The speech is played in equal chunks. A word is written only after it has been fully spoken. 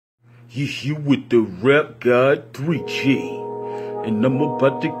You with the rap god 3G, and I'm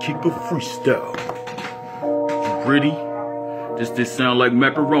about to kick a freestyle. You ready? This sound like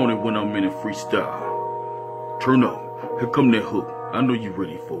macaroni when I'm in a freestyle. Turn up. Here come that hook. I know you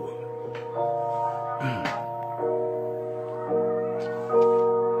ready for it.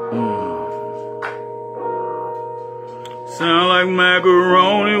 Sound like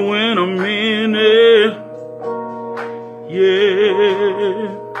macaroni when I'm in it.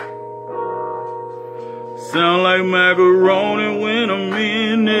 Yeah. Sound like macaroni when I'm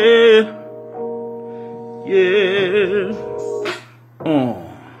in it. Yeah.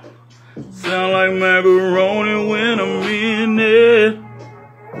 Sound like macaroni when I'm in it.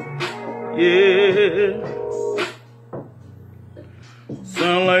 Yeah.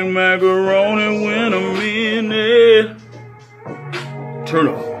 Sound like macaroni when I'm in it. Turn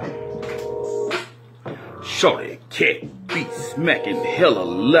up. Shorty cat be smacking hella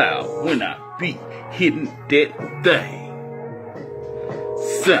loud when I be hitting that thing.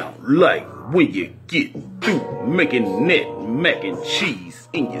 Sound like when you get through making that mac and cheese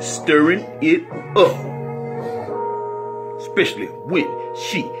and you're stirring it up. Especially when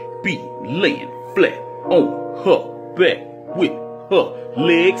she be laying flat on her back with her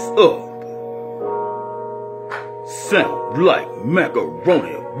legs up. Sound like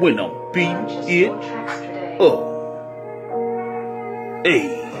macaroni when I'm beating it up.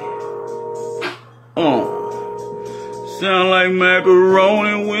 Ayy. Sound like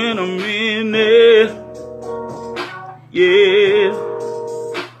macaroni when I'm in it. Yeah.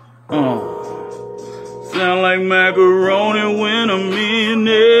 Sound like macaroni when I'm in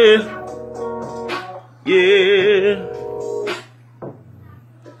it. Yeah.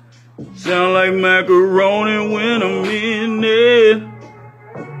 Sound like macaroni when I'm in it.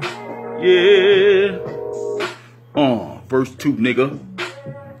 Yeah. Verse 2, nigga.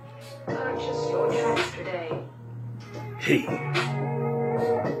 Purchase your tracks today. Hey.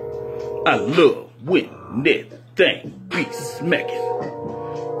 I love when that thing be smacking.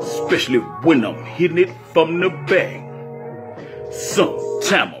 Especially when I'm hitting it from the back.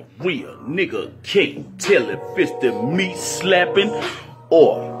 Sometime a real nigga can't tell if it's the meat slapping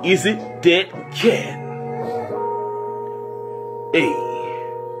or is it that cat? Ayy.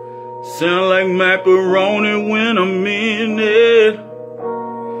 Sound like macaroni when I'm in it.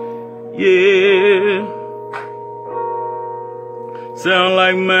 Yeah. Sound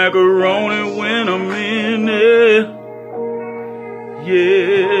like macaroni when I'm in it.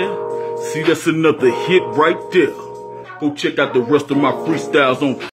 Yeah. See, that's another hit right there. Go check out the rest of my freestyles on